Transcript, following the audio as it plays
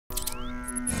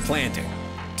Planting,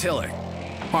 tilling,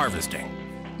 harvesting.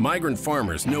 Migrant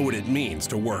farmers know what it means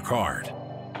to work hard.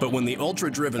 But when the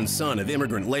ultra-driven son of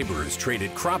immigrant laborers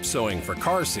traded crop sowing for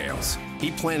car sales,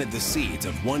 he planted the seeds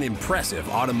of one impressive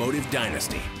automotive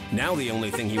dynasty. Now the only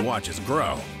thing he watches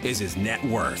grow is his net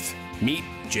worth. Meet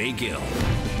Jay Gill.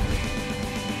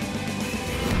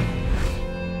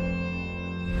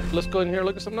 Let's go in here and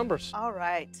look at some numbers. All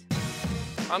right.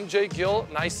 I'm Jay Gill,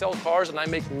 and I sell cars, and I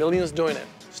make millions doing it.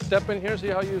 Step in here, see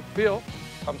how you feel.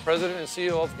 I'm president and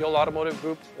CEO of Gill Automotive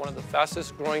Group, one of the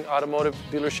fastest growing automotive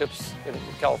dealerships in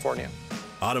California.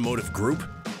 Automotive Group?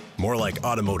 More like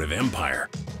automotive empire.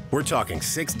 We're talking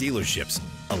 6 dealerships,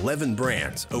 11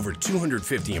 brands, over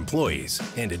 250 employees,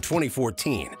 and in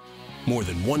 2014, more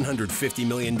than $150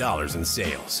 million in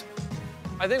sales.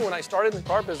 I think when I started in the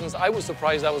car business, I was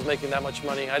surprised I was making that much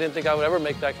money. I didn't think I would ever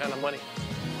make that kind of money.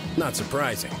 Not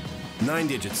surprising.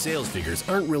 9-digit sales figures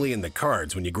aren't really in the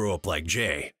cards when you grow up like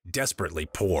Jay, desperately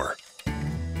poor.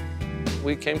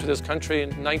 We came to this country in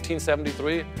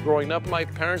 1973. Growing up, my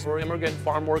parents were immigrant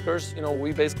farm workers. You know,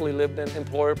 we basically lived in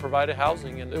employer-provided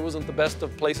housing, and it wasn't the best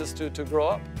of places to grow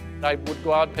up. I would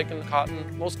go out picking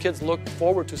cotton. Most kids look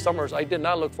forward to summers. I did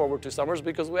not look forward to summers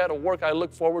because we had to work. I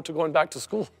looked forward to going back to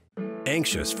school.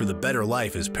 Anxious for the better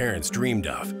life his parents dreamed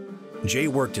of, Jay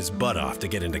worked his butt off to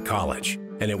get into college.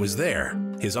 And it was there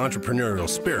his entrepreneurial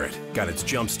spirit got its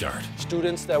jump start.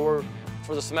 Students that were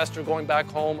for the semester going back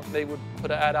home, they would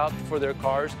put an ad out for their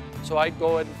cars. So I'd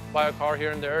go and buy a car here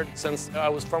and there. Since I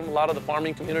was from a lot of the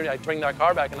farming community, I'd bring that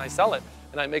car back and I sell it,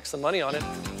 and I make some money on it.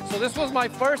 So this was my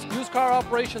first used car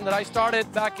operation that I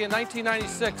started back in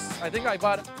 1996. I think I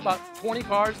bought about 20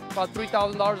 cars, about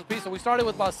 $3,000 a piece. So we started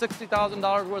with about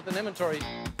 $60,000 worth in inventory.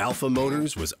 Alpha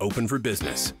Motors was open for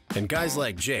business, and guys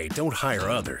like Jay don't hire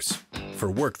others for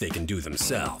work they can do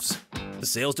themselves. The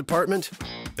sales department?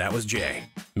 That was Jay.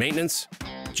 Maintenance?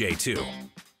 Jay too.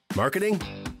 Marketing?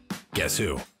 Guess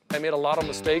who? I made a lot of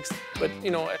mistakes, but you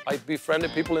know, I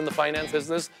befriended people in the finance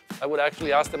business. I would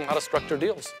actually ask them how to structure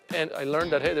deals. And I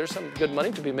learned that, hey, there's some good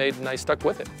money to be made, and I stuck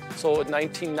with it. So in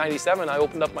 1997, I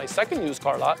opened up my second used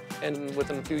car lot, and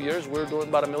within a few years, we were doing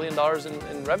about $1 million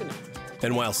in revenue.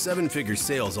 And while 7-figure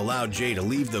sales allowed Jay to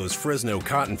leave those Fresno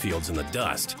cotton fields in the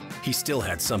dust, he still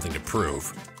had something to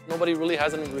prove. Nobody really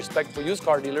has any respect for used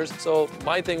car dealers. So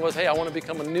my thing was, hey, I want to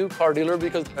become a new car dealer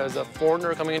because as a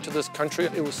foreigner coming into this country,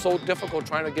 it was so difficult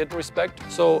trying to get respect.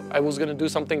 So I was going to do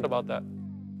something about that.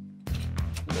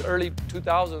 In the early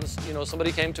 2000s, you know,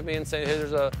 somebody came to me and said, hey,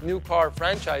 there's a new car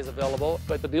franchise available,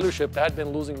 but the dealership had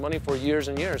been losing money for years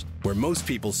and years. Where most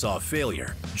people saw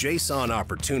failure, Jay saw an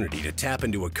opportunity to tap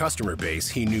into a customer base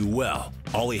he knew well.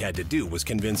 All he had to do was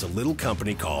convince a little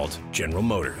company called General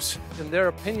Motors. In their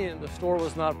opinion, the store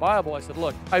was not viable. I said,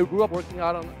 look, I grew up working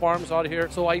out on farms out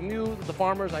here, so I knew the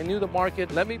farmers, I knew the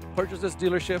market. Let me purchase this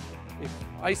dealership. If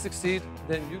I succeed,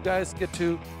 then you guys get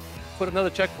to put another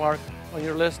check mark on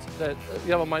your list that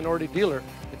you have a minority dealer.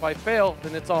 If I fail,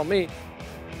 then it's all me.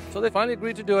 So they finally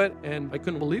agreed to do it, and I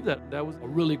couldn't believe that. That was a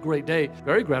really great day,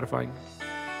 very gratifying.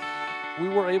 We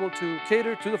were able to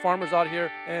cater to the farmers out here,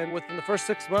 and within the first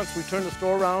 6 months, we turned the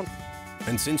store around.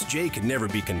 And since Jay could never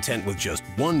be content with just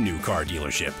one new car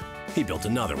dealership, he built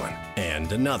another one, and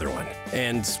another one,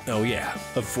 and, oh yeah,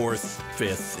 a 4th,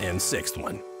 5th, and 6th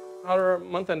one. How did our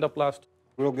month end up last?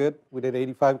 Real good. We did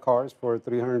 85 cars for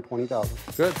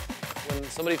 $320,000. Good. When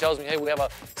somebody tells me, hey, we have a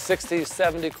 60,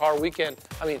 70 car weekend,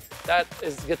 I mean, that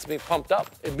gets me pumped up.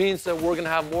 It means that we're going to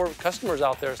have more customers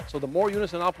out there. So the more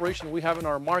units in operation we have in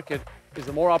our market is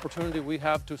the more opportunity we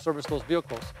have to service those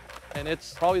vehicles. And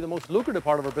it's probably the most lucrative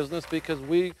part of our business because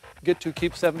we get to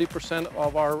keep 70%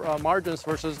 of our margins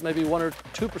versus maybe 1 or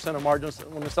 2% of margins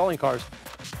when we're selling cars.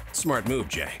 Smart move,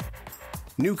 Jay.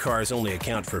 New cars only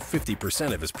account for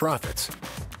 50% of his profits,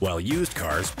 while used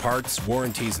cars, parts,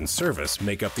 warranties, and service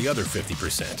make up the other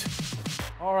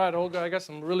 50%. All right, Olga, I got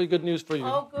some really good news for you.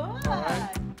 Oh, good. All right.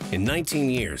 In 19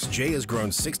 years, Jay has grown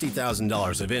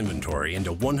 $60,000 of inventory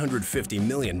into $150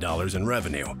 million in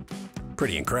revenue.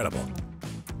 Pretty incredible.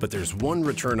 But there's one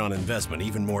return on investment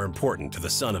even more important to the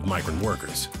son of migrant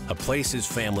workers, a place his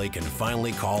family can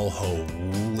finally call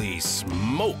holy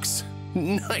smokes.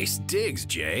 Nice digs,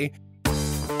 Jay.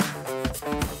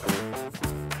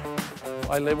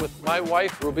 I live with my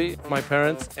wife, Ruby, my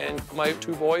parents, and my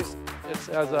 2 boys. It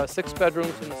has 6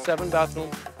 bedrooms and 7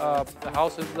 bathrooms. The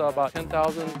house is about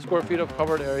 10,000 square feet of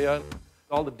covered area.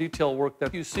 All the detail work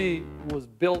that you see was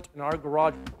built in our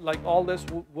garage. Like all this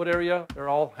wood area, they're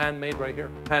all handmade right here.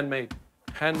 Handmade.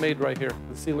 Handmade right here.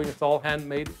 The ceiling, it's all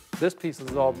handmade. This piece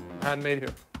is all handmade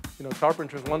here. You know,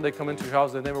 carpenters, when they come into your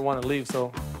house, they never want to leave,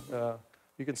 so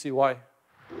you can see why.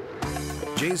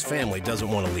 Jay's family doesn't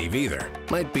want to leave either.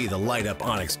 Might be the light-up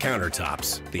onyx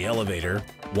countertops, the elevator,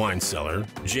 wine cellar,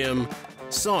 gym,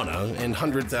 sauna, and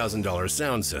 $100,000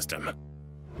 sound system.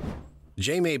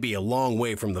 Jay may be a long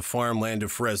way from the farmland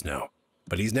of Fresno,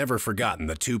 but he's never forgotten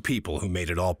the two people who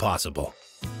made it all possible.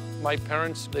 My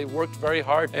parents, they worked very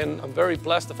hard, and I'm very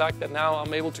blessed the fact that now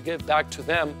I'm able to give back to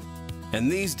them.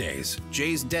 And these days,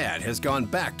 Jay's dad has gone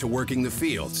back to working the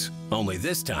fields, only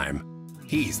this time,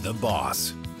 he's the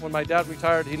boss. When my dad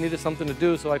retired, he needed something to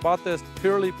do, so I bought this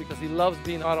purely because he loves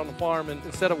being out on the farm, and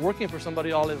instead of working for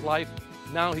somebody all his life,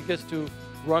 now he gets to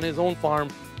run his own farm.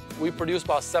 We produce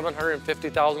about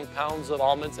 750,000 pounds of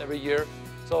almonds every year,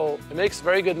 so it makes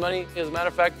very good money. As a matter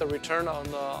of fact, the return on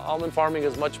the almond farming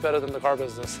is much better than the car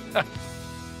business.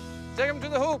 Take him to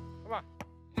the hoop, come on.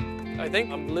 I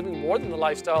think I'm living more than the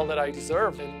lifestyle that I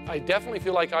deserve, and I definitely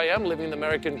feel like I am living the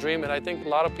American dream, and I think a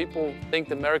lot of people think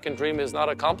the American dream is not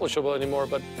accomplishable anymore,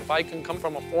 but if I can come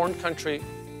from a foreign country,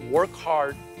 work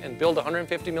hard, and build a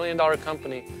 $150 million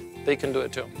company, they can do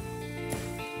it too.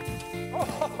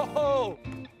 Oh,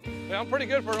 yeah, I'm pretty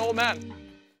good for an old man.